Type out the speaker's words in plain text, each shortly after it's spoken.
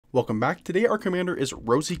Welcome back. Today our commander is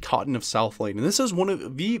Rosie Cotton of South Lane, and this is one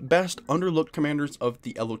of the best underlooked commanders of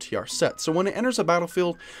the LOTR set. So when it enters a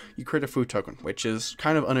battlefield, you create a food token, which is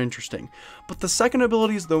kind of uninteresting. But the second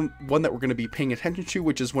ability is the one that we're going to be paying attention to,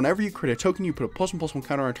 which is whenever you create a token, you put a +1/+1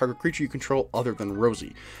 counter on a target creature you control other than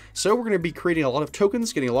Rosie. So we're going to be creating a lot of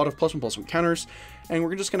tokens, getting a lot of +1/+1 counters, and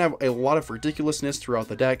we're just going to have a lot of ridiculousness throughout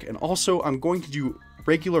the deck. And also I'm going to do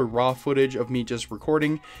regular raw footage of me just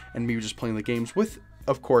recording and me just playing the games with,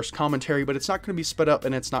 of course, commentary, but it's not going to be sped up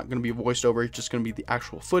and it's not going to be voiced over. It's just going to be the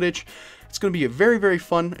actual footage. It's going to be very, very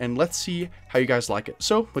fun, and let's see how you guys like it.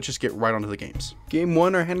 So let's just get right onto the games. Game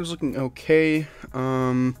one, our hand is looking okay.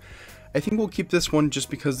 I think we'll keep this one just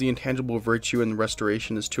because the intangible virtue and the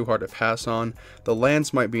restoration is too hard to pass on. The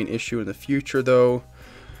lands might be an issue in the future though.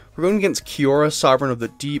 We're going against Kiora, Sovereign of the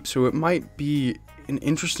Deep, so it might be an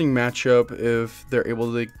interesting matchup if they're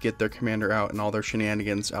able to get their commander out and all their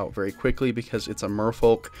shenanigans out very quickly, because it's a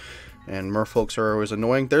merfolk and merfolks are always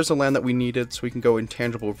annoying. There's a land that we needed, so we can go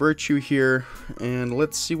intangible virtue here, and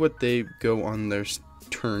let's see what they go on their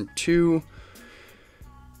turn 2.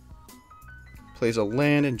 Plays a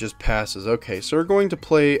land and just passes. Okay, so we're going to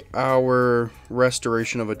play our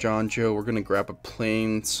restoration of a John Joe. We're going to grab a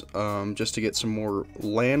plains just to get some more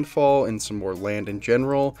landfall and some more land in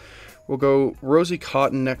general. We'll go Rosie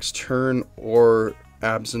Cotton next turn, or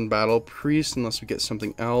Absent Battle Priest unless we get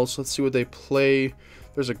something else. Let's see what they play.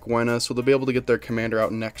 There's a Gwenna, so they'll be able to get their commander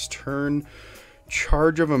out next turn.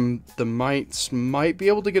 Charge of them, the Mites might be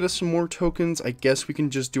able to get us some more tokens. I guess we can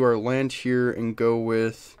just do our land here and go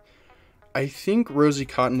with, I think Rosie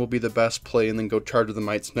Cotton will be the best play, and then go Charge of the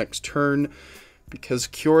Mites next turn, because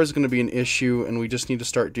Cure is going to be an issue, and we just need to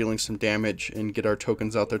start dealing some damage and get our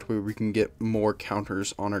tokens out there to where we can get more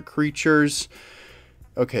counters on our creatures.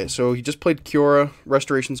 Okay, so he just played Kiora.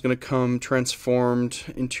 Restoration is going to come transformed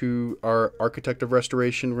into our Architect of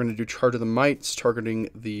Restoration. We're going to do Charge of the Mites, targeting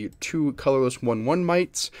the 2 colorless 1/1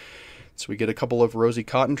 Mites. So we get a couple of Rosie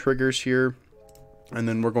Cotton triggers here. And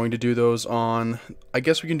then we're going to do those on, I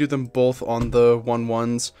guess we can do them both on the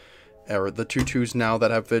 1/1s. Or the 2/2s now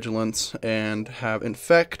that have Vigilance and have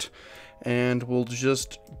Infect, and we'll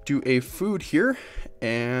just do a food here,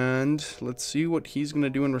 and let's see what he's going to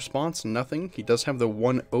do in response. Nothing. He does have the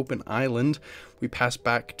 1 open island. We pass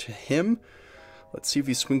back to him. Let's see if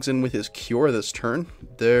he swings in with his Cure this turn.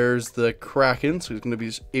 There's the Kraken, so he's going to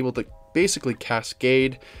be able to basically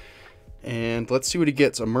Cascade, and let's see what he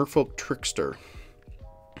gets. A Merfolk Trickster.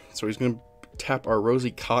 So he's going to tap our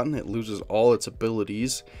Rosie Cotton. It loses all its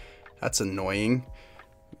abilities. That's annoying.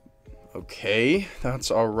 Okay, that's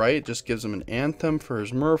alright. It just gives him an Anthem for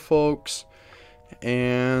his merfolks.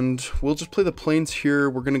 And we'll just play the plains here.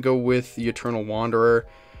 We're going to go with the Eternal Wanderer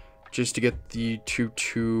just to get the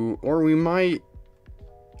 2/2. Or we might,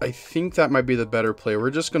 I think that might be the better play. We're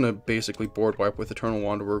just going to basically board wipe with Eternal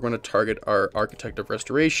Wanderer. We're going to target our Architect of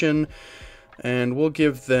Restoration. And we'll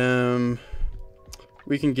give them,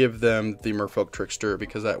 we can give them the Merfolk Trickster,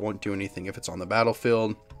 because that won't do anything if it's on the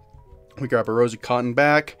battlefield. We grab a Rosie Cotton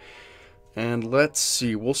back, and let's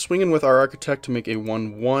see, we'll swing in with our Architect to make a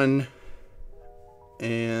 1/1,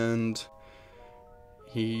 and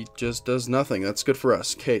he just does nothing. That's good for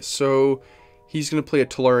us. Okay, so he's going to play a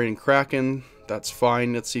Tolarian Kraken. That's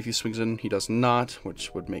fine. Let's see if he swings in. He does not,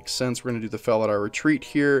 which would make sense. We're going to do the Fell at our Retreat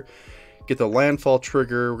here, get the Landfall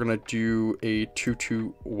trigger. We're going to do a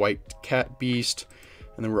 2/2 White Cat Beast,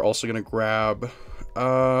 and then we're also going to grab,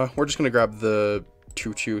 we're just going to grab the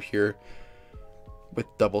 2/2 here with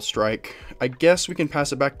Double Strike. I guess we can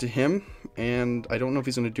pass it back to him, and I don't know if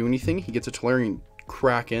he's going to do anything. He gets a Tolarian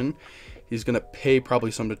Kraken. He's going to pay probably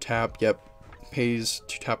some to tap. Yep, pays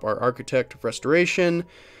to tap our Architect of Restoration,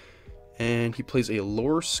 and he plays a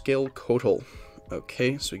Lore Scale Kotal.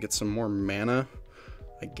 Okay, so he gets some more mana,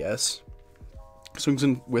 I guess. Swings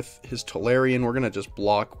in with his Tolarian. We're going to just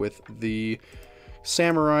block with the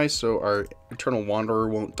Samurai, so our Eternal Wanderer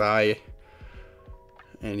won't die.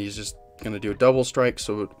 And he's just going to do a Double Strike,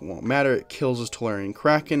 so it won't matter. It kills his Tolarian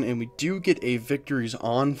Kraken, and we do get a Victory's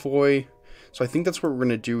Envoy. So I think that's what we're going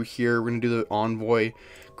to do here. We're going to do the Envoy,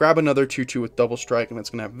 grab another 2/2 with Double Strike, and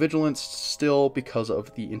it's going to have Vigilance still because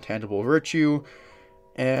of the Intangible Virtue.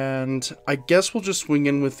 And I guess we'll just swing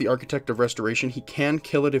in with the Architect of Restoration. He can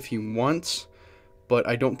kill it if he wants, but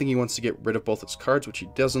I don't think he wants to get rid of both its cards, which he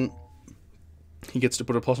doesn't. He gets to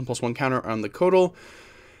put a +1/+1 counter on the Kotal,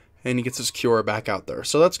 and he gets his Cure back out there.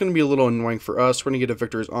 So that's going to be a little annoying for us. We're going to get a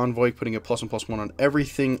Victor's Envoy, putting a +1/+1 on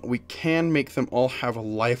everything. We can make them all have a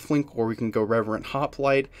lifelink, or we can go Reverent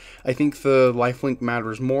Hoplite. I think the lifelink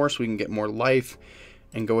matters more, so we can get more life,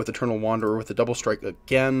 and go with Eternal Wanderer with a Double Strike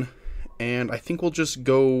again. And I think we'll just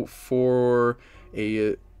go for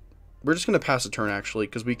a we're just going to pass a turn, actually,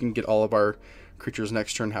 because we can get all of our creatures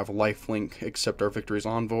next turn have lifelink, except our Victory's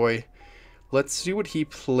Envoy. Let's see what he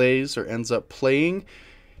plays or ends up playing.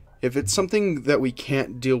 If it's something that we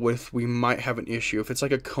can't deal with, we might have an issue. If it's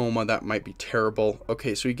like a coma, that might be terrible.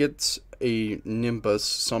 Okay, so he gets a Nimbus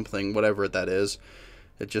something, whatever that is.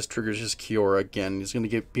 It just triggers his Kiora again. He's going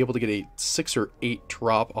to be able to get a 6 or 8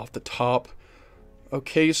 drop off the top.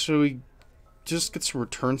 Okay, so he just gets to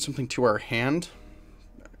return something to our hand.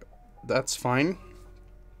 That's fine.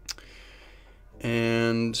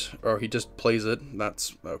 And, or he just plays it.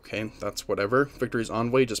 That's okay. That's whatever. Victory's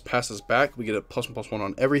Envoy just passes back. We get a +1/+1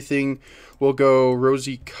 on everything. We'll go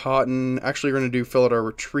Rosie, Cotton. Actually, we're going to do fill out our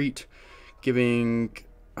retreat. Giving,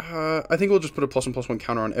 I think we'll just put a +1/+1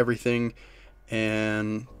 counter on everything.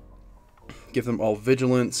 And give them all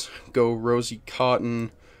vigilance. Go Rosie,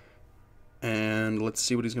 Cotton. And let's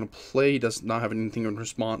see what he's going to play. He does not have anything in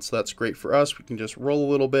response, so that's great for us. We can just roll a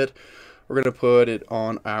little bit. We're going to put it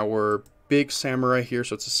on our big samurai here,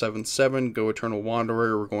 so it's a 7/7. Go Eternal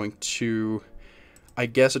Wanderer. We're going to, I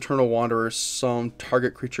guess, Eternal Wanderer some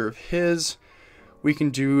target creature of his. We can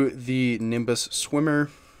do the Nimbus Swimmer,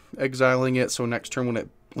 exiling it, so next turn when it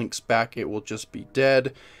blinks back, it will just be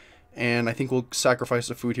dead. And I think we'll sacrifice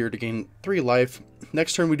the food here to gain 3 life.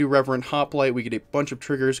 Next turn we do Reverent Hoplite. We get a bunch of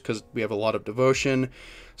triggers because we have a lot of devotion.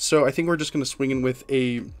 So I think we're just going to swing in with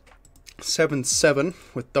a 7/7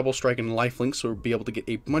 with double strike and lifelink, so we'll be able to get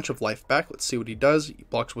a bunch of life back. Let's see what he does. He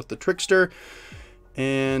blocks with the Trickster,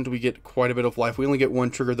 and we get quite a bit of life. We only get 1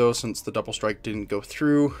 trigger though, since the double strike didn't go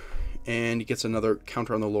through. And he gets another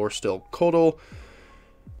counter on the lore still. Kodal,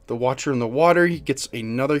 the Watcher in the Water. He gets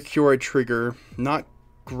another Kiora trigger. Not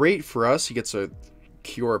great for us. He gets a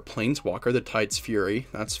Kiora Planeswalker, the Tide's Fury.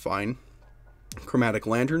 That's fine. Chromatic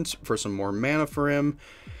Lanterns for some more mana for him.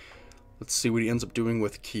 Let's see what he ends up doing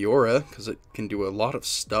with Kiora, because it can do a lot of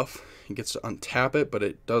stuff. He gets to untap it, but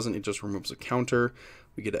it doesn't. It just removes a counter.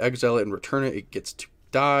 We get to exile it and return it. It gets to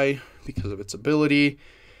die because of its ability.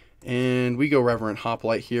 And we go Reverent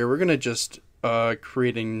Hoplite here. We're going to just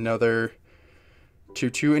create another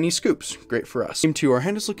 2/2, and he scoops. Great for us. Game 2, our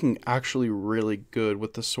hand is looking actually really good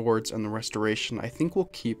with the swords and the restoration. I think we'll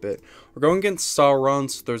keep it. We're going against Sauron,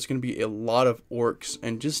 so there's going to be a lot of orcs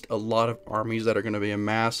and just a lot of armies that are going to be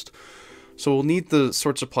amassed. So we'll need the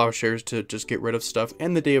Swords of Plowshares to just get rid of stuff,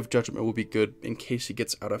 and the Day of Judgment will be good in case he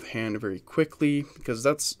gets out of hand very quickly, because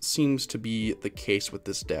that seems to be the case with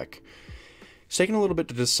this deck. It's taking a little bit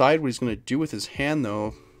to decide what he's going to do with his hand,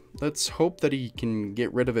 though. Let's hope that he can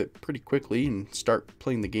get rid of it pretty quickly and start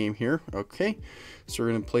playing the game here. Okay, so we're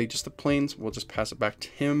going to play just the planes. We'll just pass it back to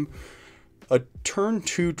him. A turn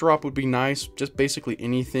 2 drop would be nice, just basically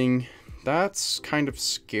anything. That's kind of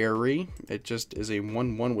scary. It just is a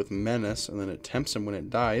 1/1 with Menace, and then it tempts him when it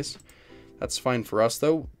dies. That's fine for us,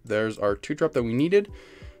 though. There's our 2-drop that we needed,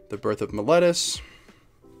 the Birth of Meletis.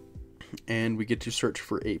 And we get to search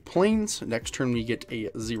for 8 planes. Next turn we get a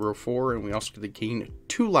 0/4, and we also get to gain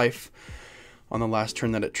 2 life on the last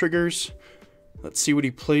turn that it triggers. Let's see what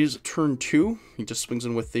he plays turn 2. He just swings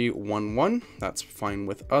in with the 1/1. That's fine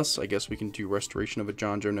with us. I guess we can do Restoration of a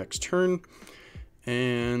Jonjo next turn.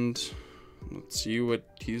 And let's see what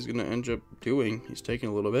he's going to end up doing. He's taking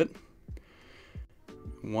a little bit.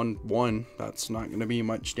 1/1. That's not going to be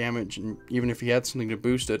much damage. And even if he had something to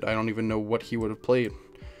boost it, I don't even know what he would have played.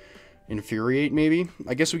 Infuriate, maybe?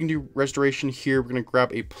 I guess we can do Restoration here. We're going to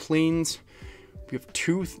grab a Plains. We have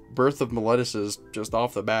 2 Birth of Meletises just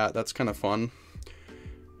off the bat. That's kind of fun.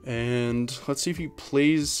 And let's see if he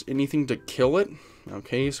plays anything to kill it.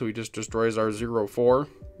 Okay, so he just destroys our 0/4,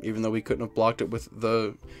 even though we couldn't have blocked it with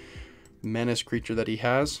the Menace creature that he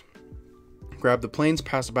has. Grab the Plains,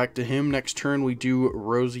 pass it back to him. Next turn we do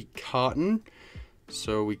Rosie Cotton,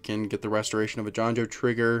 so we can get the Restoration of a Jonjo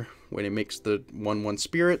trigger when it makes the 1/1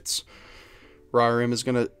 spirits. Rarim is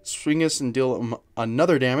going to swing us and deal him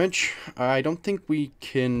another damage. I don't think we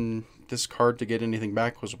can discard to get anything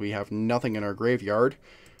back because we have nothing in our graveyard.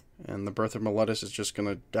 And the Birth of Meletis is just going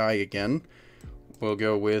to die again. We'll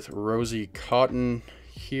go with Rosie Cotton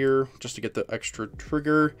here just to get the extra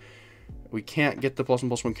trigger. We can't get the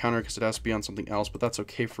 +1/+1 counter because it has to be on something else, but that's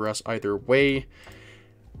okay for us either way.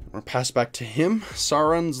 We'll pass back to him.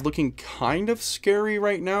 Sauron's looking kind of scary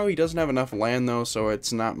right now. He doesn't have enough land though, so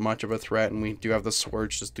it's not much of a threat, and we do have the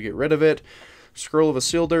swords just to get rid of it. Scroll of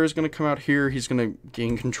Isildur is going to come out here. He's going to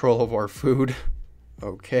gain control of our food.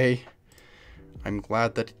 Okay. I'm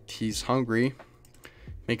glad that he's hungry.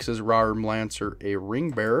 Makes his Rarim Lancer a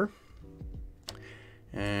ring bearer.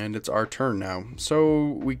 And it's our turn now. So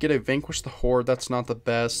we get a Vanquish the Horde. That's not the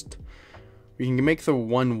best. We can make the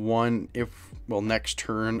 1/1 if, well, next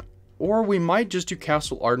turn. Or we might just do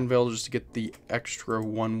Castle Ardenvale just to get the extra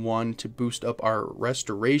 1/1 to boost up our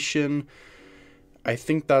restoration. I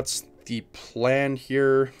think that's the plan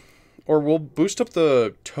here. Or we'll boost up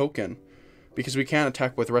the token, because we can't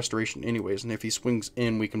attack with restoration anyways, and if he swings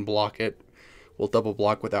in, we can block it. We'll double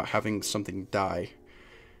block without having something die.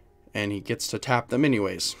 And he gets to tap them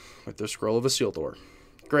anyways with the Scroll of Isildur.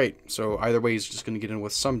 Great. So either way, he's just going to get in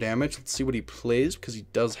with some damage. Let's see what he plays, because he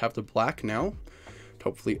does have the black now to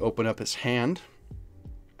hopefully open up his hand.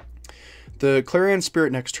 The Clarion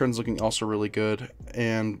Spirit next turn is looking also really good,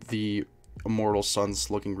 and the Immortal Sun's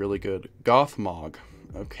looking really good. Gothmog.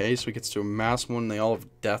 Okay, so he gets to amass one. They all have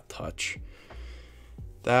Death Touch.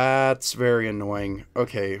 That's very annoying.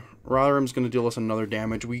 Okay, Rotherham's going to deal us another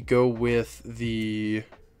damage. We go with the...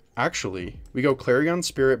 Actually, we go Clarion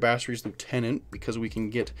Spirit, Basri's Lieutenant, because we can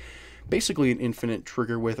get basically an infinite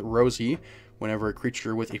trigger with Rosie. Whenever a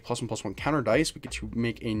creature with a +1/+1 counter dice, we get to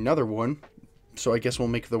make another one. So I guess we'll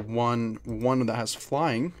make the one that has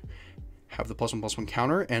flying, have the +1/+1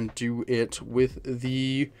 counter, and do it with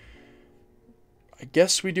the... I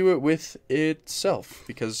guess we do it with itself,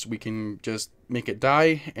 because we can just make it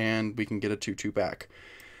die, and we can get a 2/2 back.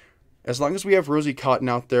 As long as we have Rosie Cotton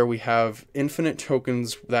out there, we have infinite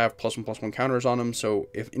tokens that have +1/+1 counters on them, so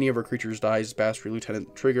if any of our creatures dies, Basri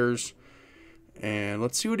Lieutenant triggers. And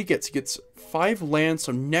let's see what he gets. He gets 5 lands,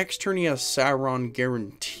 so next turn he has Sauron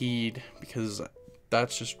guaranteed, because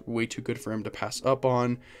that's just way too good for him to pass up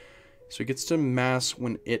on. So he gets to mass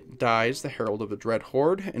when it dies, the Herald of the Dread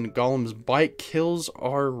Horde, and Golem's Bite kills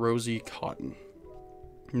our Rosie Cotton.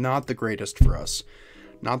 Not the greatest for us.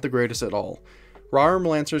 Not the greatest at all. Rotherham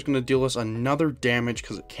Lancer is going to deal us another damage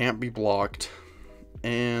because it can't be blocked.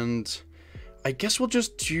 And I guess we'll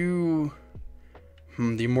just do...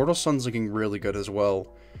 the Immortal Sun's looking really good as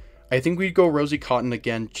well. I think we'd go Rosie Cotton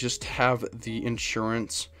again, just to have the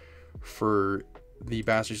insurance for the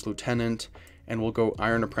Basri's Lieutenant. And we'll go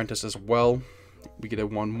Iron Apprentice as well. We get a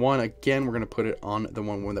 1/1. Again, we're going to put it on the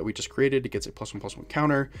 1/1 that we just created. It gets a +1/+1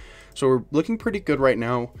 counter. So we're looking pretty good right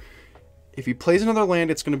now. If he plays another land,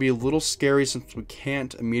 it's going to be a little scary since we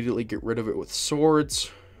can't immediately get rid of it with swords.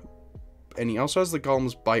 And he also has the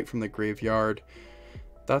Golem's Bite from the graveyard.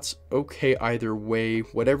 That's okay either way.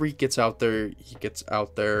 Whatever he gets out there, he gets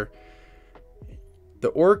out there.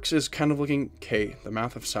 The Orcs is kind of looking... Okay, the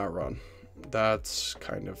Mouth of Sauron. That's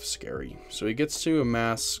kind of scary. So he gets to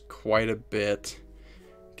amass quite a bit.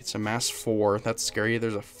 Gets amass 4. That's scary.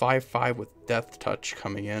 There's a 5/5 with Death Touch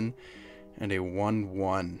coming in. And a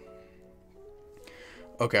 1/1.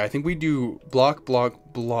 Okay, I think we do block,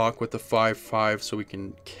 block, block with the 5/5 so we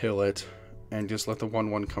can kill it. And just let the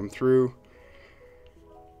 1/1 come through.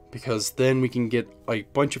 Because then we can get a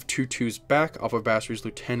bunch of 2/2s back off of Basri's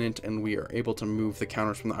Lieutenant, and we are able to move the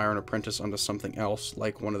counters from the Iron Apprentice onto something else,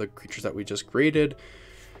 like one of the creatures that we just created.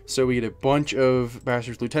 So we get a bunch of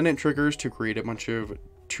Basri's Lieutenant triggers to create a bunch of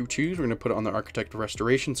 2/2s. We're going to put it on the Architect of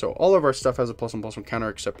Restoration, so all of our stuff has a +1/+1 counter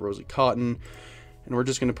except Rosie Cotton. And we're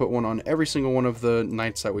just going to put one on every single one of the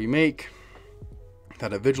knights that we make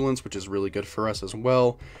that have Vigilance, which is really good for us as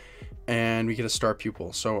well. And we get a Star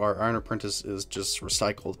Pupil, so our Iron Apprentice is just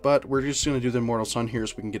recycled. But we're just going to do the Immortal Sun here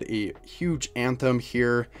so we can get a huge Anthem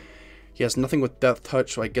here. He has nothing with Death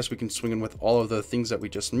Touch, so I guess we can swing in with all of the things that we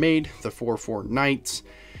just made, the 4/4 Knights.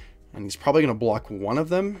 And he's probably going to block one of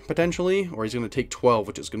them, potentially, or he's going to take 12,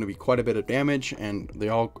 which is going to be quite a bit of damage, and they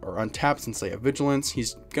all are untapped since they have Vigilance.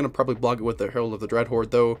 He's going to probably block it with the Herald of the Dread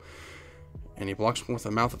Horde, though, and he blocks one with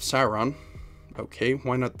the Mouth of Sauron. Okay,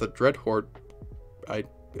 why not the Dread Horde?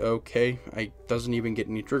 Okay, I doesn't even get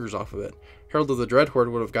any triggers off of it. Herald of the Dread Horde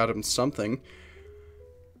would have got him something.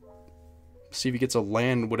 See if he gets a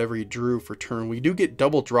land, whatever he drew for turn. We do get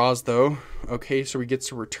double draws, though. Okay, so he gets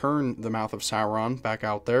to return the Mouth of Sauron back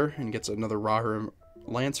out there and gets another Rotherham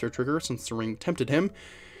Lancer trigger since the ring tempted him.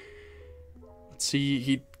 Let's see,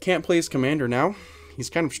 he can't play his commander now. He's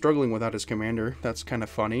kind of struggling without his commander. That's kind of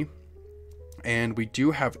funny. And we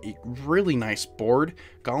do have a really nice board.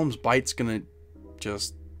 Golem's Bite's gonna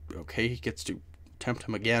just... Okay, he gets to tempt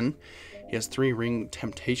him again. He has 3 ring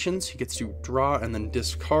temptations. He gets to draw and then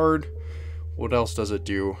discard. What else does it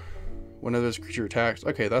do? When others creature attacks.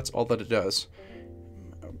 Okay, that's all that it does.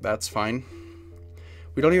 That's fine.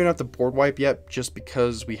 We don't even have to board wipe yet, just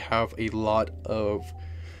because we have a lot of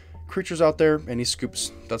creatures out there, and he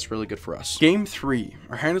scoops. That's really good for us. Game 3.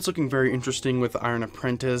 Our hand is looking very interesting with Iron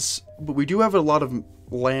Apprentice, but we do have a lot of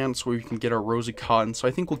lands where we can get our Rosie Cotton, so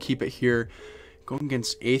I think we'll keep it here. Going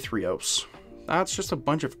against Aetherios. That's just a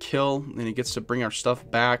bunch of kill, and he gets to bring our stuff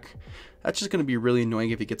back. That's just going to be really annoying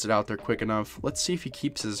if he gets it out there quick enough. Let's see if he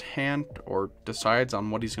keeps his hand or decides on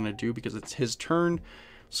what he's going to do, because it's his turn.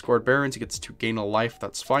 Scored Barons, he gets to gain a life,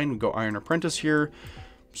 that's fine. We go Iron Apprentice here,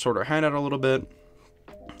 sort our hand out a little bit,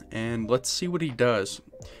 and let's see what he does.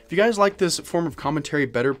 If you guys like this form of commentary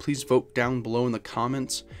better, please vote down below in the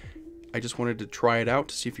comments. I just wanted to try it out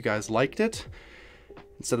to see if you guys liked it.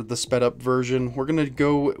 Instead of the sped up version, we're going to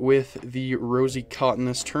go with the Rosie Cotton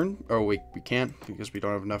this turn. Oh wait, we can't because we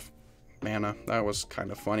don't have enough mana. That was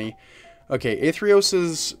kind of funny. Okay, Aetherios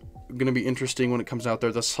is going to be interesting when it comes out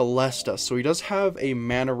there. The Celesta. So he does have a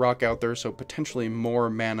mana rock out there, so potentially more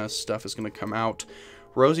mana stuff is going to come out.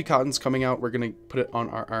 Rosie Cotton's coming out. We're going to put it on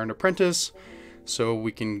our Iron Apprentice, so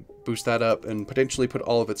we can boost that up and potentially put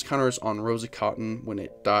all of its counters on Rosie Cotton when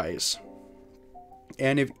it dies.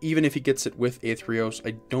 And even if he gets it with Aetherios,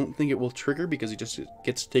 I don't think it will trigger because he just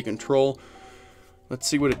gets to take control. Let's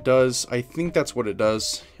see what it does. I think that's what it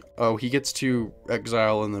does. Oh, he gets to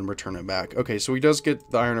exile and then return it back. Okay, so he does get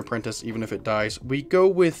the Iron Apprentice even if it dies. We go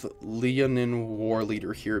with Leonin War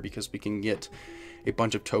Leader here because we can get a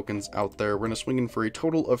bunch of tokens out there. We're going to swing in for a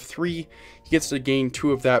total of 3. He gets to gain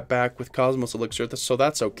 2 of that back with Cosmos Elixir, so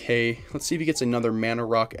that's okay. Let's see if he gets another mana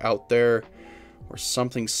rock out there or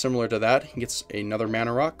something similar to that. He gets another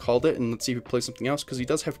mana rock, called it, and let's see if he plays something else because he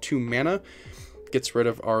does have 2 mana. Gets rid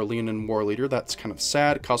of our Leonin War Leader. That's kind of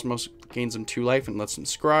sad. Cosmos gains him 2 life and lets him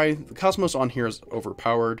scry. The Cosmos on here is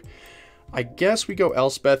overpowered. I guess we go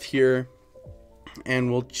Elspeth here,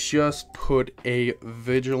 and we'll just put a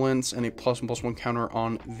Vigilance and a +1/+1 counter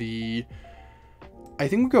on the... I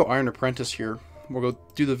think we'll go Iron Apprentice here. We'll go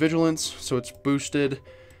do the Vigilance, so it's boosted,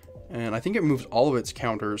 and I think it moves all of its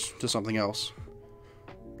counters to something else.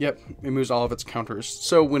 Yep, it moves all of its counters.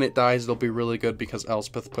 So when it dies, it'll be really good because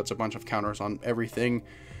Elspeth puts a bunch of counters on everything.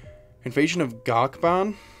 Invasion of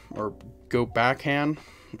Gokban, or Go Backhand.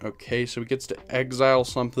 Okay, so he gets to exile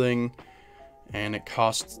something, and it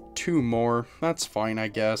costs 2 more. That's fine, I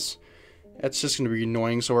guess. It's just going to be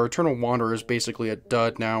annoying. So our Eternal Wanderer is basically a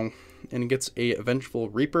dud now, and it gets a Vengeful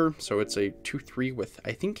Reaper. So it's a 2/3 with,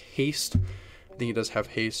 I think, haste. I think it does have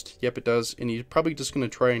haste. Yep, it does. And he's probably just going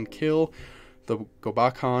to try and kill the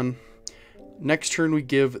Gobakan. Next turn we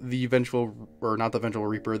give the Vengeful, or not the Vengeful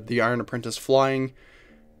Reaper, the Iron Apprentice flying.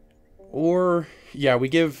 Or, yeah, we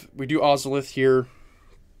do Ozolith here.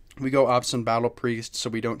 We go Absent Battle Priest, so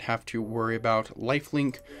we don't have to worry about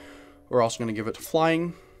lifelink. We're also going to give it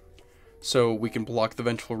flying, so we can block the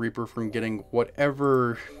Vengeful Reaper from getting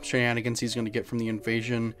whatever shenanigans he's going to get from the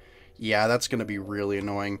invasion. Yeah, that's going to be really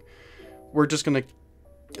annoying. We're just going to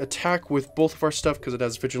attack with both of our stuff because it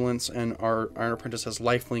has Vigilance and our Iron Apprentice has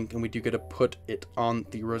lifelink, and we do get to put it on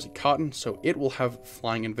the Rosie Cotton, so it will have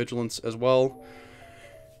flying and Vigilance as well.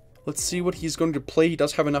 Let's see what he's going to play. He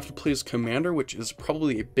does have enough to play his Commander, which is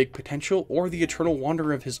probably a big potential, or the Eternal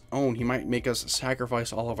Wanderer of his own. He might make us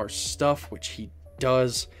sacrifice all of our stuff, which he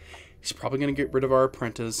does. He's probably going to get rid of our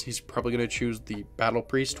Apprentice. He's probably going to choose the Battle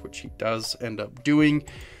Priest, which he does end up doing.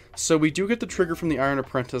 So we do get the trigger from the Iron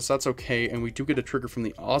Apprentice, that's okay, and we do get a trigger from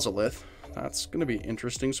the Ozolith. That's going to be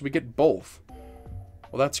interesting, so we get both.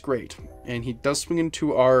 Well, that's great. And he does swing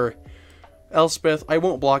into our Elspeth. I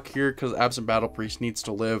won't block here because Absent Battle Priest needs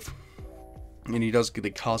to live. And he does get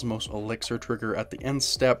the Cosmos Elixir trigger at the end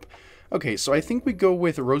step. Okay, so I think we go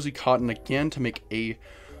with Rosie Cotton again to make a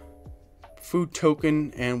food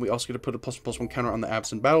token, and we also get to put a +1/+1 counter on the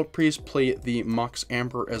Absent Battle Priest, play the Mox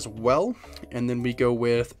Amber as well, and then we go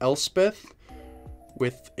with Elspeth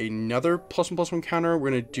with another +1/+1 counter. We're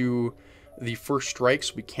going to do the First Strike,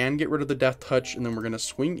 so we can get rid of the Death Touch, and then we're going to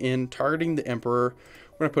swing in, targeting the Emperor.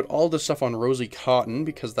 We're going to put all this stuff on Rosie Cotton,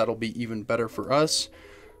 because that'll be even better for us.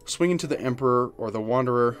 Swing into the Emperor or the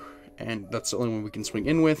Wanderer, and that's the only one we can swing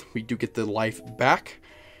in with. We do get the life back,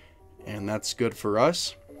 and that's good for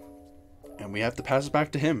us. And we have to pass it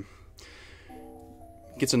back to him.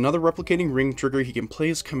 Gets another Replicating Ring trigger. He can play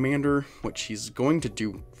his Commander, which he's going to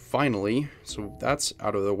do finally. So that's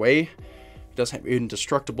out of the way. He does have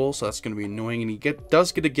Indestructible, so that's going to be annoying. And he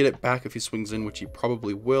does get to get it back if he swings in, which he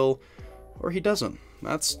probably will. Or he doesn't.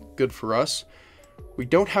 That's good for us. We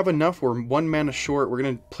don't have enough. We're 1 mana short. We're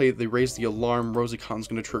going to play the Raise the Alarm. Rosie Cotton's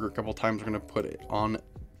going to trigger a couple times. We're going to put it on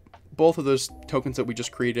both of those tokens that we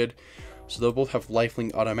just created. So they'll both have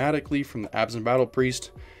lifelink automatically from the Absent Battle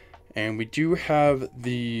Priest. And we do have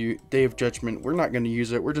the Day of Judgment. We're not going to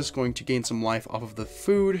use it. We're just going to gain some life off of the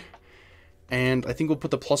food. And I think we'll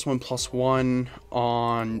put the +1/+1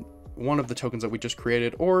 on one of the tokens that we just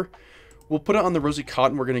created. Or we'll put it on the Rosie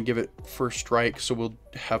Cotton. We're going to give it First Strike. So we'll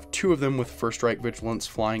have 2 of them with First Strike, Vigilance,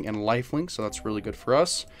 Flying, and lifelink. So that's really good for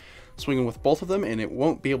us. Swinging with both of them. And it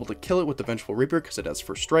won't be able to kill it with the Vengeful Reaper because it has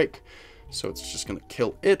First Strike. So it's just going to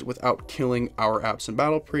kill it without killing our Absent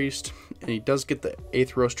Battle Priest. And he does get the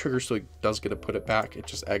Aetherios trigger, so he does get to put it back. It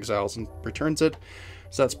just exiles and returns it.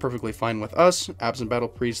 So that's perfectly fine with us. Absent Battle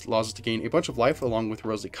Priest allows us to gain a bunch of life along with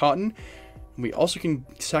Rosie Cotton. We also can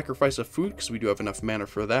sacrifice a food because we do have enough mana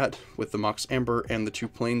for that with the Mox Amber and the 2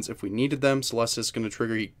 planes if we needed them. Celeste is going to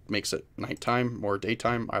trigger. He makes it nighttime or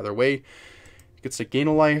daytime, either way. He gets to gain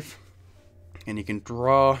a life, and he can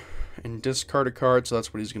draw and discard a card, so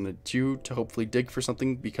that's what he's going to do to hopefully dig for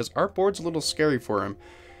something, because our board's a little scary for him.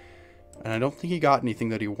 And I don't think he got anything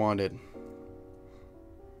that he wanted.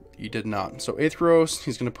 He did not. So Aetherios,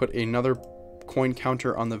 he's going to put another coin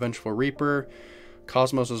counter on the Vengeful Reaper.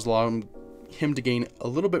 Cosmos is allowing him to gain a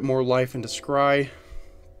little bit more life into Scry.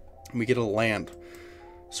 And we get a land.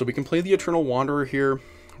 So we can play the Eternal Wanderer here.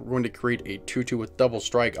 We're going to create a 2/2 with double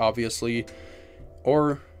strike, obviously.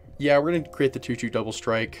 Or, yeah, we're going to create the 2/2 double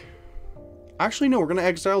strike. Actually, no, we're going to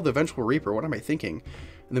exile the Vengeful Reaper. What am I thinking?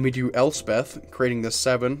 And then we do Elspeth, creating the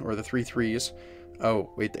 7, or the 3/3s.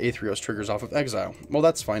 Oh, wait, the Aetherios triggers off of exile. Well,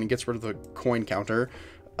 that's fine. It gets rid of the coin counter.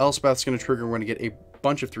 Elspeth's going to trigger. We're going to get a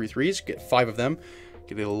bunch of 3/3s, get 5 of them.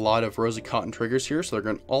 Get a lot of Rosie Cotton triggers here, so they're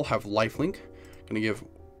going to all have lifelink. Going to give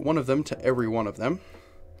one of them to every one of them.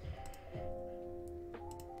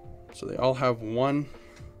 So they all have 1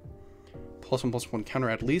 +1/+1 counter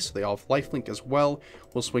at least. They all have lifelink as well.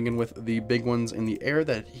 We'll swing in with the big ones in the air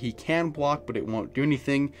that he can block, but it won't do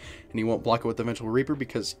anything. And he won't block it with the Vengeful Reaper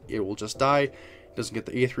because it will just die. It doesn't get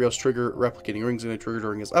the Aetherios trigger. Replicating Ring's going to trigger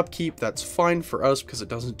during his upkeep. That's fine for us because it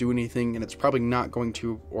doesn't do anything, and it's probably not going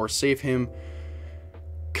to or save him.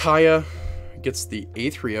 Kaya gets the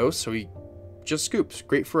Aetherios, so he just scoops.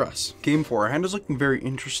 Great for us. Game 4. Our hand is looking very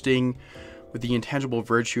interesting with the Intangible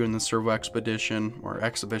Virtue in the Servo Expedition, or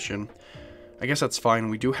Exhibition. I guess that's fine.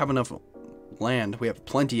 We do have enough land. We have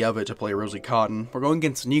plenty of it to play Rosie Cotton. We're going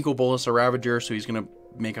against Nico Bolas, a Ravager, so he's going to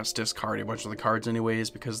make us discard a bunch of the cards anyways,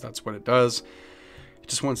 because that's what it does. He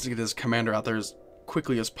just wants to get his commander out there as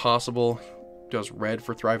quickly as possible. Does red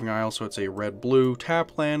for Thriving Isle, so it's a red-blue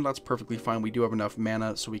tap land. That's perfectly fine. We do have enough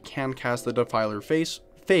mana, so we can cast the Defiler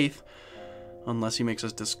Faith, unless he makes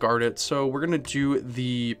us discard it. So we're going to do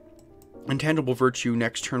the Intangible Virtue.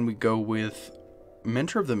 Next turn we go with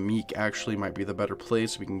Mentor of the Meek. Actually might be the better play,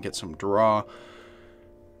 so we can get some draw,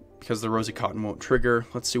 because the Rosie Cotton won't trigger.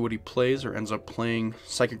 Let's see what he plays, or ends up playing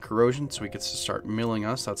Psychic Corrosion, so he gets to start milling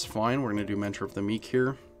us. That's fine. We're going to do Mentor of the Meek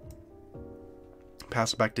here.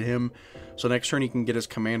 Pass it back to him. So next turn he can get his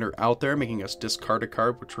commander out there, making us discard a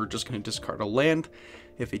card, which we're just going to discard a land.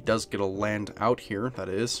 If he does get a land out here, that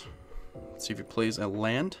is. Let's see if he plays a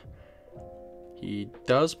land. He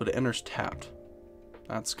does, but it enters tapped.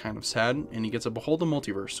 That's kind of sad. And he gets a Behold the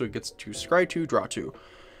Multiverse, so he gets to scry 2, draw 2.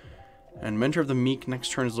 And Mentor of the Meek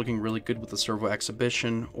next turn is looking really good with the Servo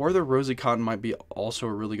Exhibition, or the Rosie Cotton might be also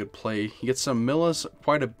a really good play. He gets some Millis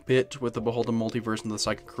quite a bit with the Behold the Multiverse and the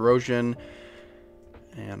Psychic Corrosion.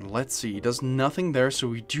 And let's see, he does nothing there, so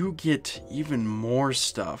we do get even more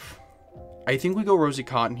stuff. I think we go Rosie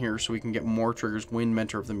Cotton here so we can get more triggers when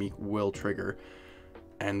Mentor of the Meek will trigger.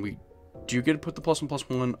 And we do get to put the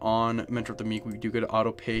 +1/+1 on Mentor of the Meek. We do get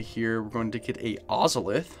auto pay here. We're going to get a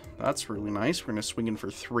Ozolith. That's really nice. We're going to swing in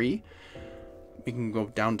for 3. We can go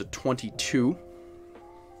down to 22.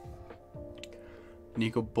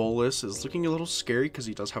 Nico Bolas is looking a little scary because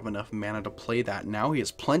he does have enough mana to play that now. He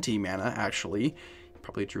has plenty mana, actually.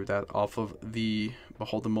 Probably drew that off of the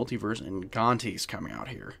Behold the Multiverse, and Gonti's coming out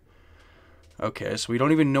here. Okay, so we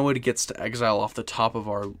don't even know what he gets to exile off the top of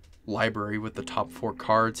our library with the top 4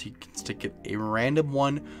 cards. He gets to get a random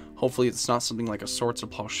one. Hopefully it's not something like a Swords of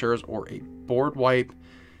Plowshares or a board wipe,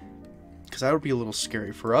 because that would be a little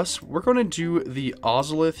scary for us. We're going to do the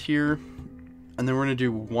Ozolith here, and then we're going to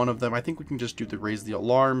do one of them. I think we can just do the Raise the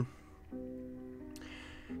Alarm.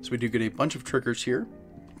 So we do get a bunch of triggers here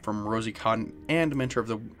from Rosie Cotton and Mentor of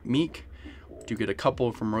the Meek. We do get a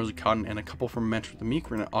couple from Rosie Cotton and a couple from Mentor of the Meek.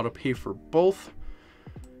 We're going to auto pay for both.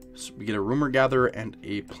 So we get a Rumor Gatherer and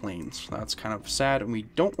a Plains. So that's kind of sad, and we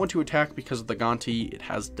don't want to attack because of the Gonti. It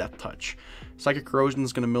has Death Touch. Psychic Corrosion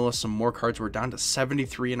is going to mill us some more cards. We're down to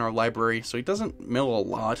 73 in our library, so he doesn't mill a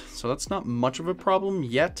lot, so that's not much of a problem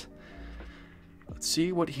yet. Let's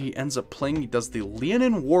see what he ends up playing. He does the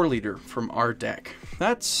Leonin War Leader from our deck.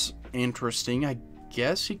 That's interesting. I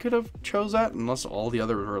guess he could have chose that, unless all the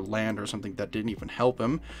others were land or something that didn't even help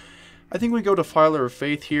him. I think we go to Defiler of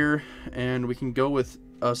Faith here, and we can go with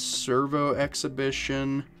a Servo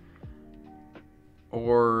Exhibition,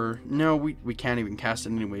 or no, we can't even cast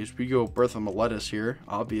it anyways. We go Birth of Meletus here,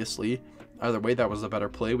 obviously. Either way, that was a better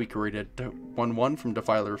play. We created 1/1 from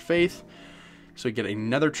Defiler of Faith. So we get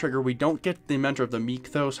another trigger. We don't get the Mentor of the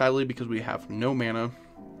Meek though, sadly, because we have no mana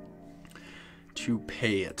to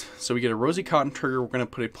pay it. So we get a Rosie Cotton trigger. We're going to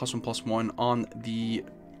put a +1/+1 on the,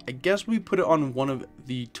 I guess we put it on one of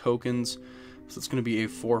the tokens. So it's going to be a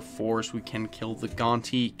 4/4, so we can kill the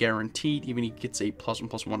Gonti guaranteed, even he gets a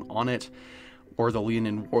 +1/+1 on it. Or the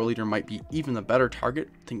Leonin War Leader might be even the better target,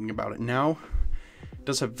 thinking about it now.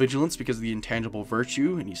 Does have Vigilance because of the intangible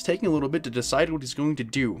virtue, and he's taking a little bit to decide what he's going to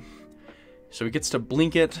do. So he gets to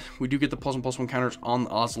blink it. We do get the +1/+1 counters on the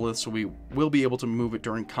Ozolith, so we will be able to move it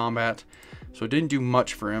during combat. So it didn't do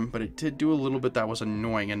much for him, but it did do a little bit that was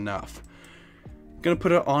annoying enough. Gonna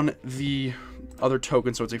put it on the other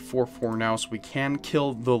token, so it's a 4/4 now, so we can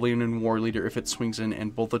kill the Leonin War Leader if it swings in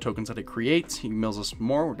and both the tokens that it creates. He mills us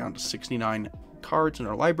more. We're down to 69 cards in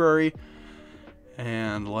our library.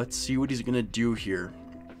 And let's see what he's gonna do here.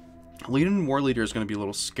 Leonin War Leader is going to be a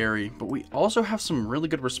little scary, but we also have some really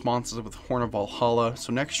good responses with Horn of Valhalla.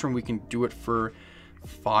 So next turn we can do it for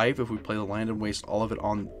 5 if we play the land and waste all of it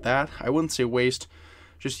on that. I wouldn't say waste,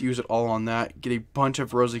 just use it all on that. Get a bunch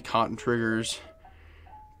of Rosie Cotton triggers,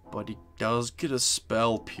 but he does get a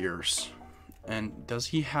Spell Pierce. And does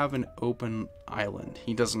he have an open island?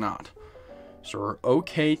 He does not. So we're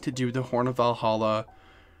okay to do the Horn of Valhalla.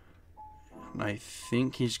 And I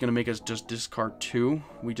think he's going to make us just discard 2.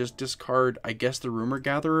 We just discard, I guess, the Rumor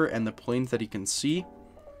Gatherer and the planes that he can see.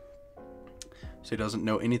 So he doesn't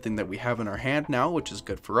know anything that we have in our hand now, which is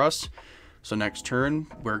good for us. So next turn,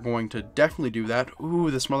 we're going to definitely do that.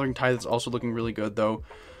 Ooh, the Smothering Tithe is also looking really good, though.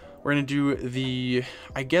 We're going to do the...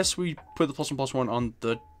 I guess we put the +1/+1 on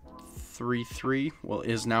the 3/3. Well,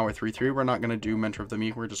 it is now a 3/3. We're not going to do Mentor of the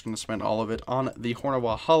Meek. We're just going to spend all of it on the Horn of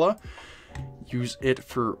Valhalla. Use it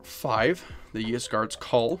for 5. The Yisgard's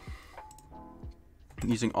Call.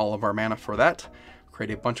 Using all of our mana for that.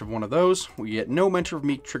 Create a bunch of one of those. We get no Mentor of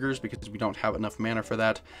Meek triggers because we don't have enough mana for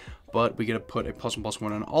that. But we get to put a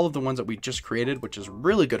 +1/+1 on all of the ones that we just created, which is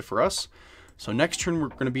really good for us. So next turn we're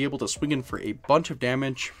going to be able to swing in for a bunch of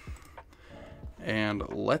damage. And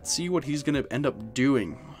let's see what he's going to end up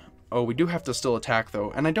doing. Oh, we do have to still attack,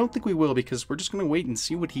 though. And I don't think we will, because we're just going to wait and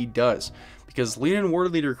see what he does. Because Leonin War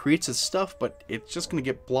Leader creates his stuff, but it's just going to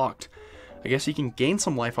get blocked. I guess he can gain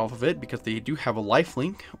some life off of it, because they do have a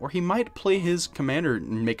lifelink. Or he might play his commander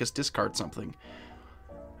and make us discard something.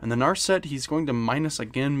 And then our set, he's going to minus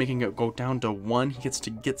again, making it go down to 1. He gets to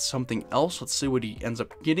get something else. Let's see what he ends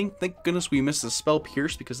up getting. Thank goodness we missed the Spell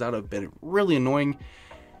Pierce, because that would have been really annoying.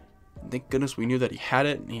 Thank goodness we knew that he had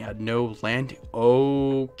it, and he had no land.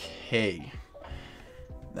 Okay.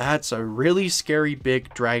 That's a really scary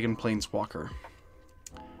big dragon planeswalker.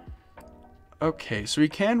 Okay, so we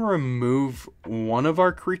can remove one of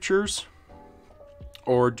our creatures,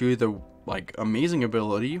 or do the, like, amazing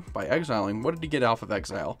ability by exiling. What did he get off of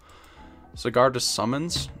exile? Cigar to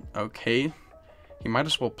Summons. Okay. He might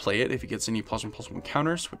as well play it if he gets any +1/+1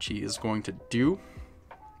 counters, which he is going to do.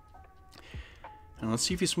 And let's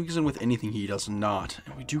see if he swings in with anything. He does not.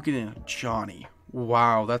 And we do get in a Johnny.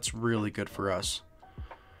 Wow, that's really good for us.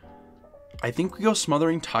 I think we go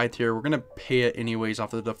Smothering Tithe here. We're going to pay it anyways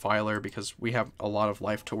off the Defiler because we have a lot of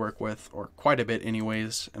life to work with, or quite a bit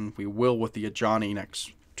anyways. And we will with the Johnny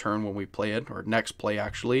next turn when we play it, or next play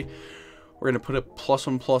actually. We're going to put a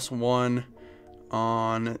 +1/+1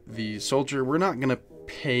 on the Soldier. We're not going to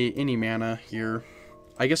pay any mana here.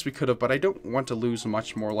 I guess we could have, but I don't want to lose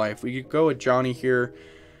much more life. We could go with Johnny here.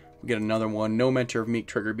 We get another one. No Mentor of Meek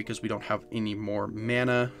trigger because we don't have any more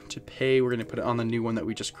mana to pay. We're going to put it on the new one that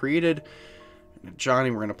we just created.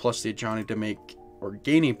 Johnny, we're going to plus the Johnny to make or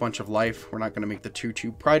gain a bunch of life. We're not going to make the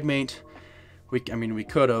 2/2 Pridemate. I mean, we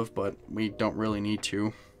could have, but we don't really need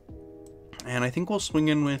to. And I think we'll swing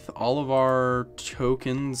in with all of our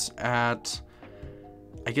tokens at...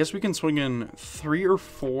 I guess we can swing in 3 or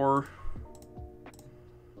 4...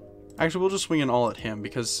 Actually, we'll just swing in all at him,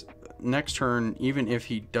 because next turn, even if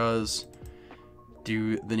he does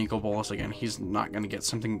do the Nico Bolas again, he's not going to get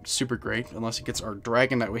something super great, unless he gets our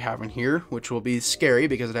dragon that we have in here, which will be scary,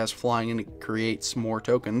 because it has flying and it creates more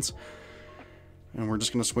tokens. And we're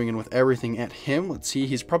just going to swing in with everything at him. Let's see,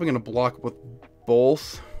 he's probably going to block with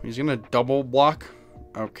both. He's going to double block.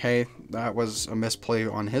 Okay, that was a misplay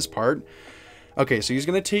on his part. Okay, so he's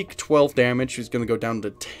going to take 12 damage. He's going to go down to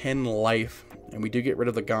 10 life. And we do get rid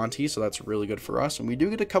of the Gonti, so that's really good for us. And we do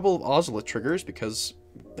get a couple of Ozolith triggers because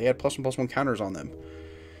they had +1/+1 counters on them.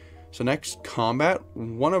 So next combat,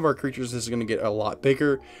 one of our creatures is going to get a lot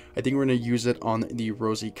bigger. I think we're going to use it on the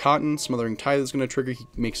Rosie Cotton. Smothering Tithe is going to trigger. He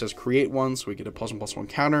makes us create one, so we get a +1/+1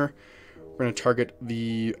 counter. We're going to target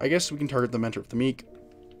the... I guess we can target the Mentor of the Meek.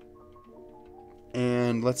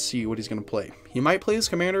 And let's see what he's going to play. He might play his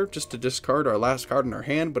commander just to discard our last card in our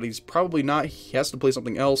hand, but he's probably not. He has to play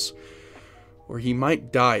something else, or he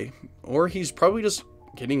might die. Or he's probably just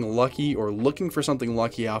getting lucky or looking for something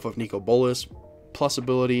lucky off of Nico Bolas plus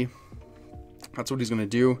ability. That's what he's going to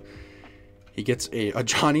do. He gets a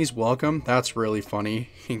Johnny's Welcome. That's really funny.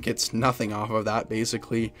 He gets nothing off of that,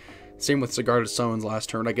 basically. Same with Cigar to Summon's last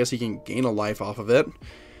turn. I guess he can gain a life off of it.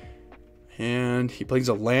 And he plays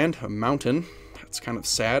a land, a mountain. That's kind of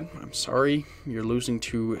sad. I'm sorry. You're losing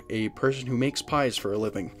to a person who makes pies for a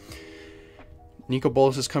living. Nico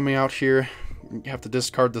Bolas is coming out here. You have to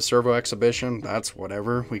discard the Servo Exhibition. That's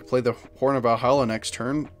whatever. We play the Horn of Valhalla next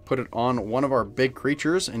turn. Put it on one of our big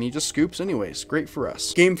creatures, and he just scoops anyways. Great for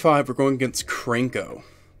us. Game 5, we're going against Krenko.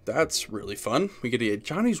 That's really fun. We get a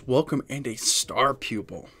Johnny's Welcome and a Star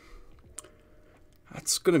Pupil.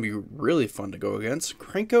 That's going to be really fun to go against.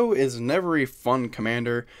 Krenko is never a fun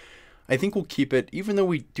commander. I think we'll keep it, even though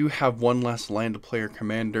we do have one less land player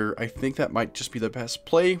commander. I think that might just be the best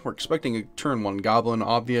play. We're expecting a turn 1 goblin,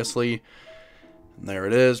 obviously. And there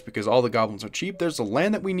it is, because all the goblins are cheap. There's a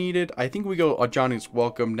land that we needed. I think we go a Johnny's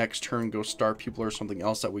Welcome. Next turn, go Star Pupil or something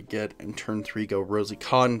else that we get. And turn 3, go Rosie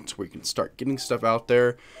Cotton, so we can start getting stuff out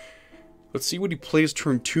there. Let's see what he plays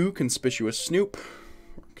turn 2, Conspicuous Snoop.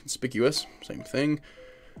 Conspicuous, same thing.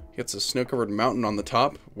 Gets a snow-covered mountain on the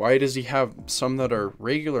top. Why does he have some that are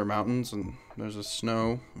regular mountains and there's a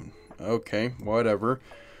snow? Okay, whatever.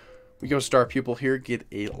 We go Star Pupil here, get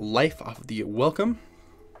a life off of the Welcome.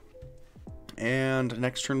 And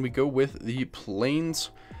next turn we go with the Plains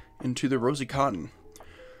into the Rosie Cotton.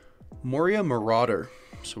 Moria Marauder.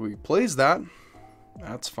 So he plays that.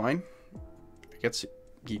 That's fine.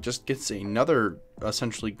 He just gets another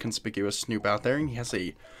essentially Conspicuous Snoop out there, and he has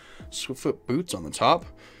a Swiftfoot Boots on the top.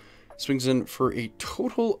 Swings in for a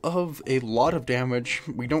total of a lot of damage.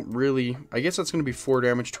 We don't really, I guess that's going to be 4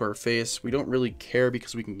 damage to our face. We don't really care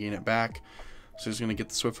because we can gain it back. So he's going to get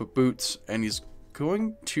the Swiftfoot Boots, and he's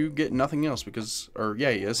going to get nothing else because, or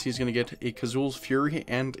yeah, he is. He's going to get a Kazul's Fury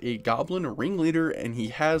and a Goblin Ringleader, and he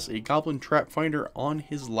has a Goblin Trap Finder on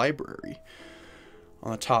his library.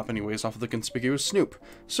 On the top anyways, off of the Conspicuous Snoop.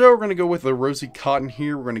 So we're going to go with the Rosie Cotton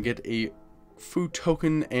here. We're going to get a food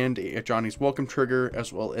token and a Johnny's Welcome trigger,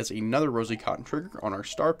 as well as another Rosie Cotton trigger on our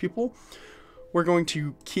Star Pupil. We're going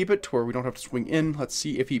to keep it to where we don't have to swing in. Let's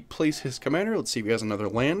see if he plays his commander. Let's see if he has another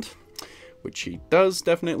land, which he does,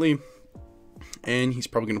 definitely. And he's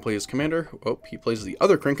probably going to play his commander. Oh, he plays the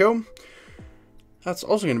other Krenko. That's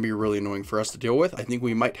also going to be really annoying for us to deal with. I think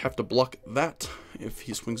we might have to block that if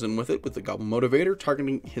he swings in with it, with the Goblin Motivator,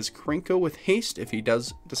 targeting his Krenko with haste if he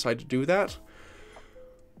does decide to do that.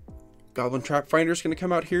 Goblin Trap Finder is going to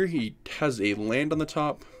come out here. He has a land on the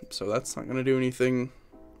top, so that's not going to do anything.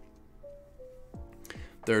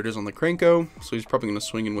 There it is on the Krenko. So he's probably going to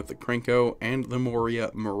swing in with the Krenko and the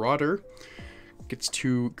Moria Marauder. Gets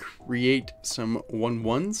to create some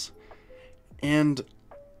 1/1s. And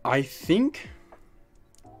I think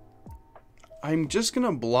I'm just going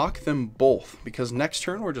to block them both, because next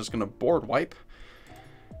turn we're just going to board wipe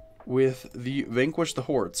with the Vanquish the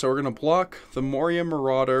Horde. So we're going to block the Moria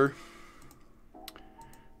Marauder,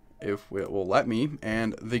 if it will let me,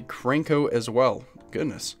 and the Krenko as well.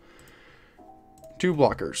 Goodness. 2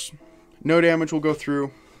 blockers. No damage will go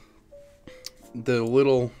through. The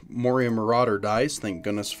little Moria Marauder dies. Thank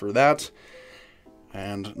goodness for that.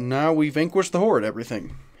 And now we vanquish the Horde,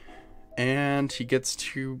 everything. And he gets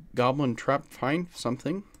to Goblin Trap Find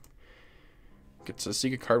something. Gets a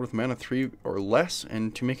secret card with mana 3 or less,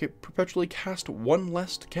 and to make it perpetually cast 1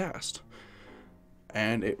 less to cast.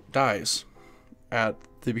 And it dies at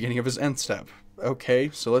the beginning of his end step. Okay,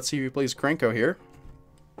 so let's see if he plays Krenko here.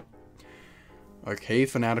 Okay,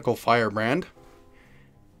 Fanatical Firebrand.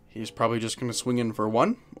 He's probably just going to swing in for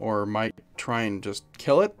 1, or might try and just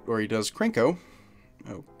kill it, or he does Krenko.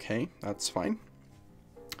 Okay, that's fine.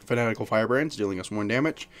 Fanatical Firebrand's dealing us 1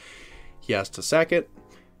 damage. He has to sack it,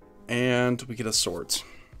 and we get a Swords.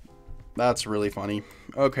 That's really funny.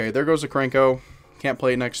 Okay, there goes a Krenko. Can't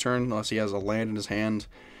play it next turn unless he has a land in his hand.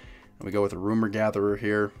 And we go with a Rumor Gatherer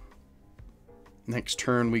here. Next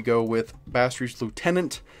turn we go with Bastry's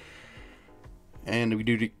Lieutenant. And we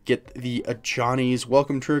do to get the Johnny's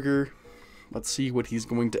Welcome trigger. Let's see what he's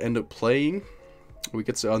going to end up playing. We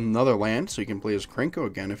get another land, so he can play his Krenko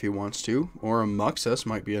again if he wants to. Or a Muxus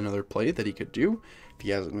might be another play that he could do if he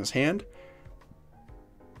has it in his hand.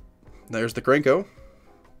 There's the Krenko.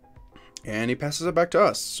 And he passes it back to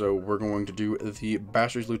us. So we're going to do the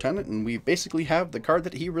Bastard's Lieutenant, and we basically have the card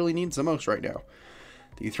that he really needs the most right now.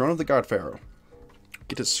 The Throne of the God Pharaoh.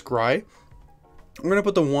 Get a Scry. I'm going to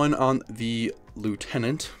put the 1 on the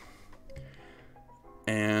Lieutenant.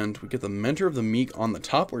 And we get the Mentor of the Meek on the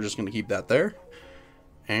top. We're just going to keep that there.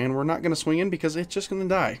 And we're not going to swing in because it's just going to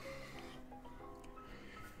die.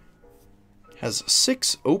 Has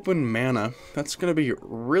 6 open mana. That's going to be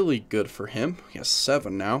really good for him. He has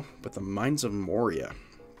 7 now with the Mines of Moria.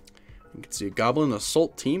 You can see a Goblin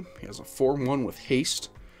Assault team. He has a 4-1 with haste.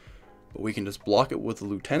 But we can just block it with the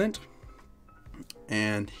Lieutenant.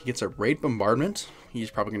 And he gets a Raid Bombardment.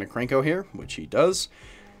 He's probably going to Cranko here, which he does.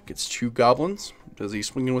 Gets 2 Goblins. Does he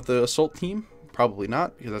swing in with the Assault team? Probably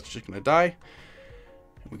not, because that's just going to die.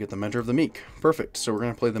 We get the Mentor of the Meek. Perfect. So we're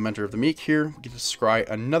going to play the Mentor of the Meek here. We get to scry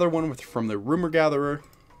another one from the Rumor Gatherer.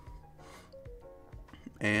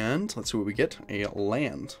 And let's see what we get. A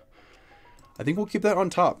land. I think we'll keep that on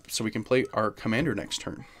top so we can play our commander next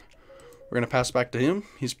turn. We're going to pass back to him.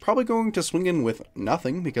 He's probably going to swing in with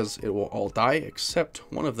nothing because it will all die except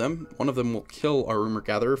one of them. One of them will kill our Rumor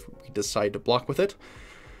Gatherer if we decide to block with it.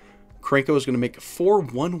 Cranko is going to make 4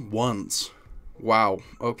 1/1s. Wow.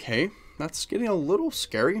 Okay. That's getting a little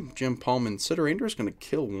scary. Gem Palm Incinerator is going to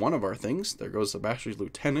kill one of our things. There goes the Basher's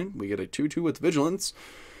Lieutenant. We get a 2-2 with Vigilance.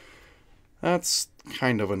 That's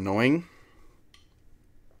kind of annoying.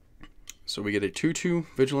 So we get a 2-2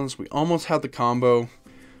 Vigilance. We almost had the combo,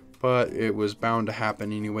 but it was bound to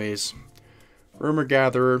happen anyways. Rumor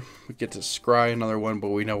Gatherer, we get to scry another one, but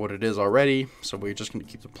we know what it is already, so we're just going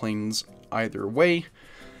to keep the planes either way.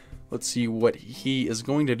 Let's see what he is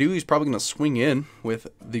going to do. He's probably going to swing in with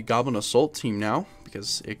the Goblin Assault team now,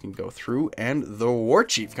 because it can go through, and the War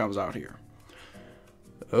Chief comes out here.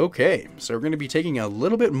 Okay, so we're going to be taking a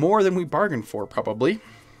little bit more than we bargained for, probably.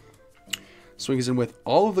 Swings in with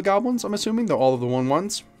all of the Goblins, I'm assuming, though all of the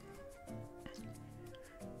 1/1s.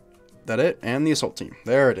 That it? And the Assault team.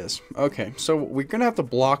 There it is. Okay, so we're going to have to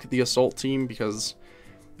block the Assault team because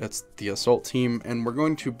that's the Assault team. And we're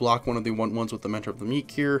going to block one of the 1/1s with the Mentor of the Meek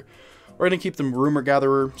here. We're going to keep the Rumor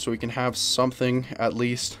Gatherer so we can have something at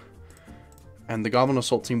least. And the Goblin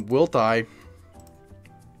Assault team will die.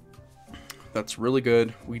 That's really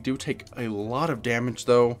good. We do take a lot of damage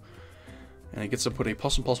though. And it gets to put a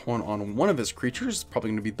 +1/+1 on one of his creatures. It's probably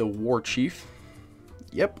going to be the War Chief.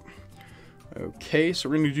 Yep. Okay, so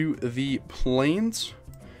we're going to do the planes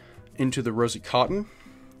into the Rosie Cotton.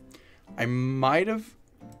 I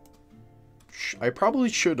probably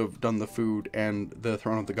should have done the food and the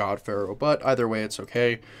Throne of the God Pharaoh, but either way, it's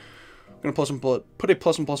okay. I'm going to put a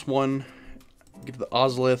 +1/+1, get the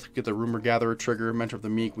Ozolith, get the Rumor Gatherer trigger, Mentor of the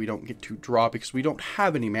Meek. We don't get to draw because we don't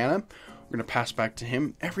have any mana. We're going to pass back to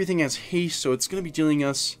him. Everything has haste, so it's going to be dealing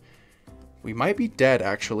us... We might be dead,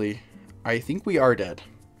 actually. I think we are dead.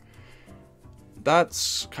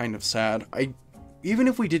 That's kind of sad. Even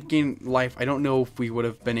if we did gain life, I don't know if we would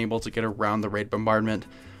have been able to get around the Raid Bombardment.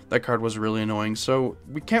 That card was really annoying. So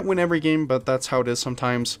we can't win every game, but that's how it is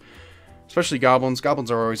sometimes. Especially Goblins. Goblins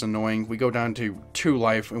are always annoying. We go down to 2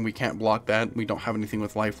 life and we can't block that. We don't have anything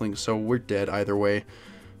with lifelink, so we're dead either way.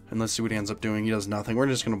 And let's see what he ends up doing. He does nothing. We're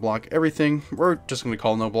just going to block everything. We're just going to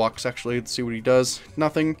call no blocks, actually. Let's see what he does.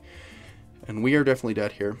 Nothing. And we are definitely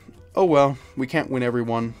dead here. Oh well, we can't win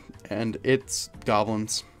everyone. And it's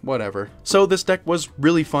Goblins. Whatever. So this deck was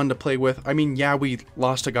really fun to play with. I mean, yeah, we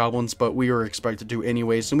lost to Goblins, but we were expected to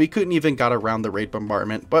anyways, and we couldn't even got around the Raid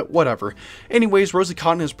Bombardment, but whatever. Anyways, Rosie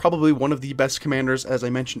Cotton is probably one of the best commanders, as I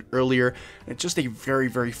mentioned earlier. It's just a very,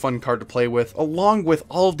 very fun card to play with, along with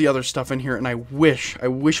all of the other stuff in here, and I wish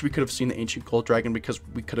we could have seen the Ancient Gold Dragon, because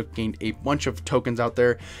we could have gained a bunch of tokens out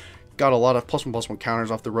there. Got a lot of +1/+1 counters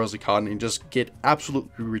off the Rosie Cotton and just get absolutely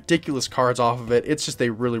ridiculous cards off of it. It's just a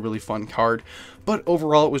really, really fun card. But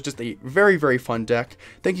overall, it was just a very, very fun deck.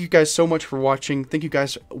 Thank you guys so much for watching. Thank you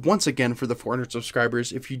guys once again for the 400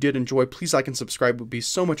 subscribers. If you did enjoy, please like and subscribe. It would be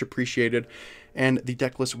so much appreciated. And the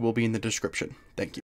deck list will be in the description. Thank you.